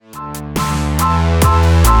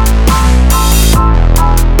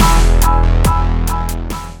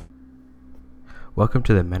Welcome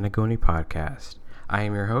to the Menegoni podcast. I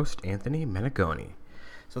am your host, Anthony Menegoni.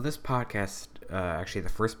 So this podcast, actually the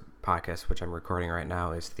first podcast which I'm recording right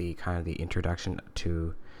now, is the introduction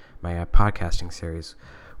to my podcasting series,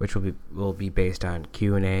 which will be based on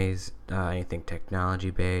Q&As, anything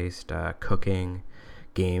technology based, cooking,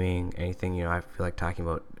 gaming, anything I feel like talking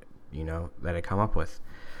about, that I come up with.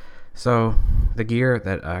 So the gear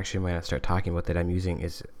that I actually might start talking about that I'm using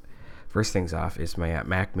is, first things off, is my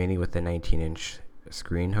Mac Mini with the 19-inch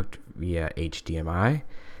screen hooked via HDMI.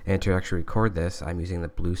 And to actually record this, I'm using the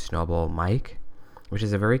Blue Snowball mic, which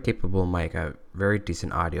is a very capable mic, a very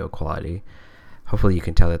decent audio quality. Hopefully you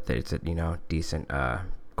can tell that it's a decent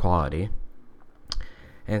quality.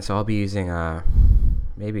 And so I'll be using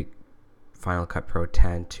maybe Final Cut Pro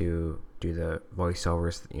 10 to do the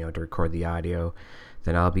voiceovers, to record the audio.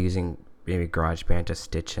 Then I'll be using maybe GarageBand to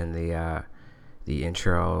stitch in the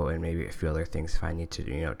intro and maybe a few other things if I need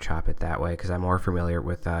to chop it that way, because I'm more familiar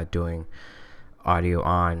with doing audio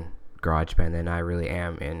on GarageBand than I really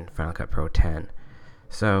am in Final Cut Pro 10.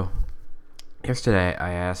 So yesterday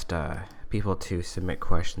I asked people to submit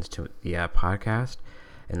questions to the podcast,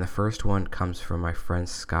 and the first one comes from my friend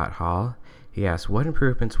Scott Hall. He asked, what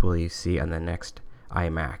improvements will you see on the next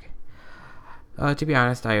iMac? To be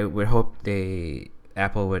honest, I would hope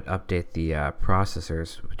Apple would update the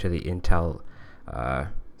processors to the Intel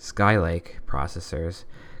Skylake processors,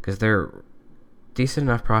 because they're decent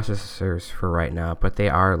enough processors for right now, but they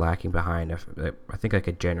are lacking behind, I think like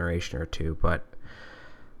a generation or two. But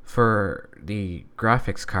for the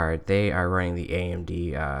graphics card, they are running the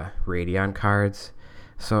AMD Radeon cards.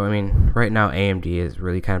 So right now AMD is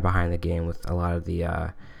really kind of behind the game with a lot of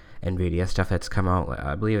the NVIDIA stuff that's come out.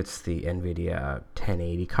 I believe it's the NVIDIA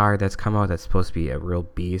 1080 card that's come out that's supposed to be a real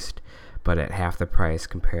beast, but at half the price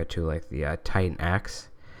compared to like the Titan X,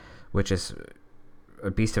 which is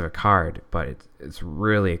a beast of a card, but it's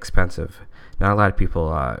really expensive. Not a lot of people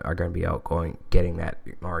are going to be getting that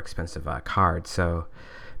more expensive card, so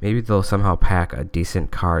maybe they'll somehow pack a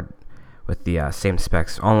decent card with the same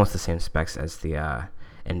specs, almost the same specs as the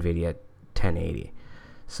NVIDIA 1080.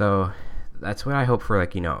 So that's what I hope for,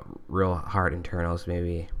 real hard internals,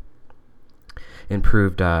 maybe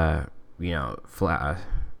improved,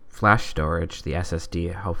 flash storage, the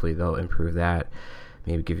SSD. Hopefully they'll improve that.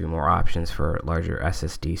 Maybe give you more options for larger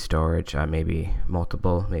SSD storage, maybe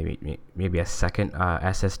multiple, maybe a second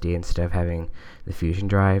SSD instead of having the Fusion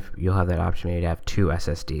drive. You'll have that option maybe to have two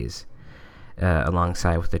SSDs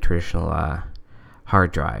alongside with the traditional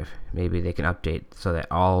hard drive. Maybe they can update so that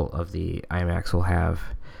all of the iMacs will have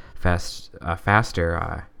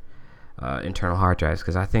faster internal hard drives,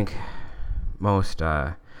 because I think most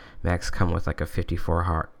Macs come with like a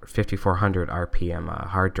 5400 RPM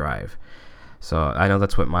hard drive. So I know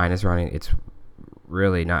that's what mine is running. It's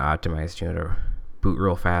really not optimized to boot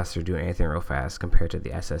real fast or do anything real fast compared to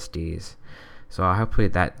the SSDs. So hopefully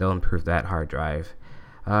that they'll improve that hard drive.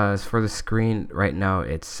 As for the screen, right now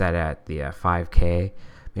it's set at the 5K.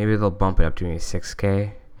 Maybe they'll bump it up to maybe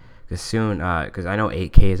 6K. Because I know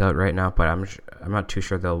 8K is out right now, but I'm not too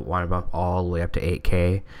sure they'll want to bump all the way up to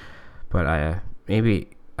 8K. But maybe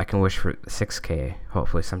I can wish for 6K,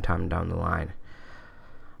 hopefully sometime down the line.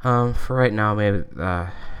 For right now, maybe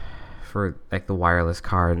for like the wireless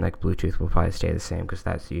card and like Bluetooth will probably stay the same, because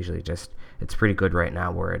that's usually it's pretty good right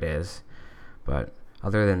now where it is. But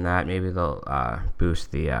other than that, maybe they'll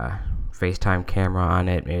boost the FaceTime camera on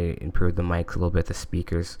it, maybe improve the mics a little bit. The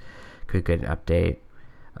speakers could get an update.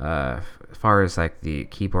 As far as like the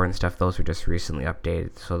keyboard and stuff, those were just recently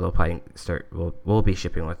updated, so they'll probably we'll be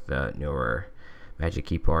shipping with the newer Magic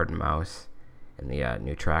Keyboard and mouse and the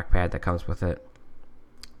new trackpad that comes with it.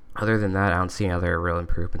 Other than that, I don't see any other real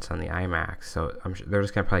improvements on the iMac, so I'm sure they're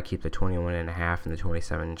just going to probably keep the 21.5 and the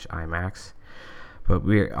 27-inch iMacs. But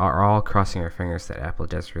we are all crossing our fingers that Apple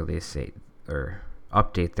does release or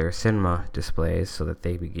update their cinema displays so that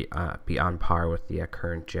they be on par with the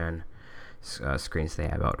current gen screens they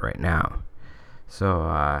have out right now.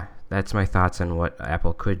 So that's my thoughts on what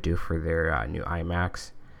Apple could do for their new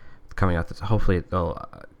iMacs coming out. Hopefully they'll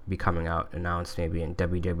be coming out announced maybe in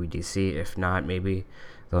WWDC. If not, maybe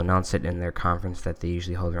they'll announce it in their conference that they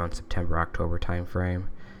usually hold around September-October time frame.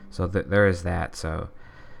 So there is that. So,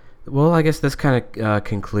 well, I guess this kind of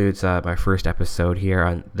concludes my first episode here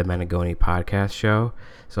on the Menegoni podcast show.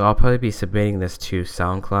 So I'll probably be submitting this to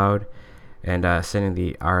SoundCloud and sending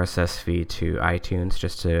the RSS feed to iTunes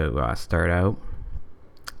just to start out.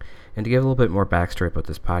 And to give a little bit more backstory about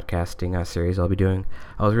this podcasting series I'll be doing,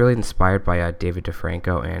 I was really inspired by David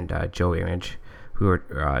DeFranco and Joe Image, who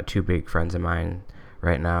are two big friends of mine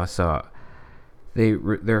right now. So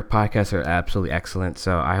their podcasts are absolutely excellent.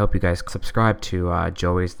 So I hope you guys subscribe to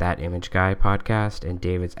Joey's That Image Guy podcast and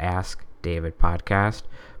David's Ask David podcast.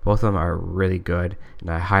 Both of them are really good,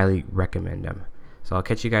 and I highly recommend them. So I'll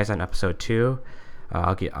catch you guys on episode 2.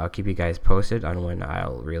 I'll keep you guys posted on when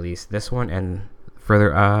I'll release this one and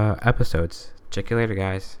further episodes. Check you later,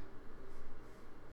 guys.